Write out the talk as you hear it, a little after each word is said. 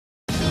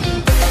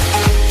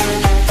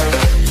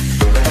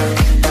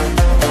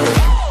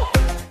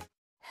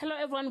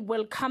everyone,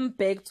 welcome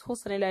back to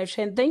Sunny Live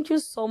Show, and thank you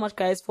so much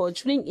guys for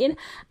tuning in.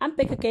 I'm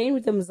back again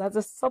with the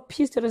Mzansi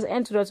sub-piece stories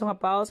and today talking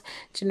about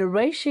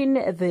Generation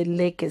the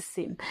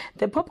Legacy.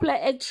 The popular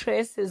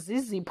actress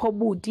Zizi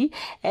Pobudi,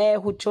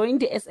 who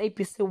joined the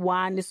SABC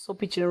One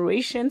soapy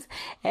Generations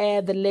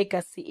the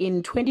Legacy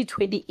in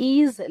 2020,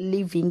 is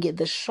leaving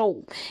the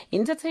show.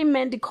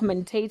 Entertainment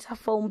commentator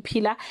Film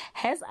Pillar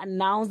has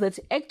announced that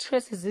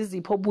actress Zizi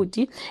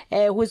Pobudi,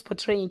 who is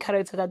portraying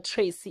character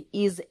Tracy,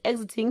 is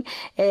exiting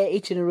a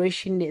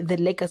Generation the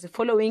Legacy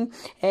following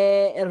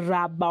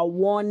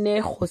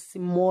Rabawone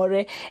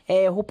Hosimore,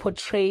 who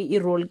portray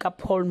a role ka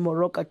Paul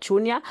Moroka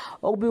Jr.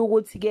 okubi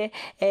ukuthi ke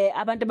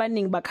abantu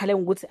abaningi bakhale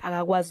ukuthi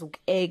akakwazi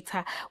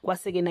uku-actor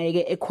kwaseke naye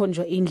ke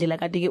ekhonjwa indlela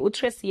kanti ke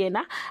uTracy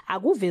yena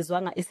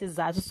akuvezwanga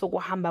isizathu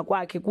sokuhamba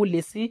kwakhe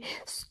kulesi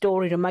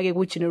story noma ke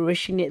ku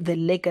Generation the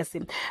Legacy,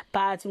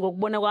 but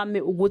ngokubona kwami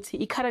ukuthi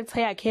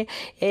i-character yakhe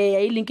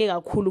yayilinke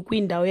kakhulu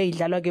kwindawo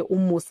eyidlalwa ke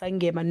uMusa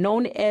Ngema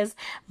known as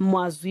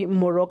Mazwi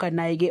Moroka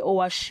naye ke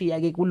owashiya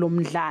ke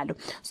kulomdlalo.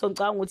 So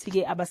ngicabanga ukuthi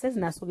ke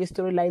abasezinaso ke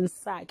storyline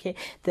sakhe,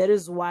 that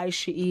is why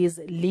she is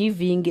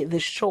leaving the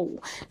show.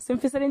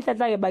 Simfisela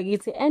inhlanhla ke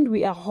bakithi, and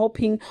we are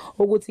hoping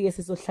ukuthi ke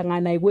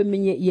sizohlangana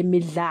kweminye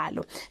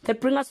yemidlalo.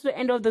 That brings us to the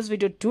end of this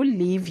video. Do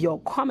leave your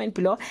comment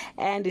below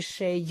and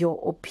share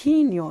your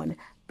opinion.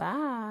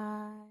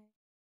 Bye.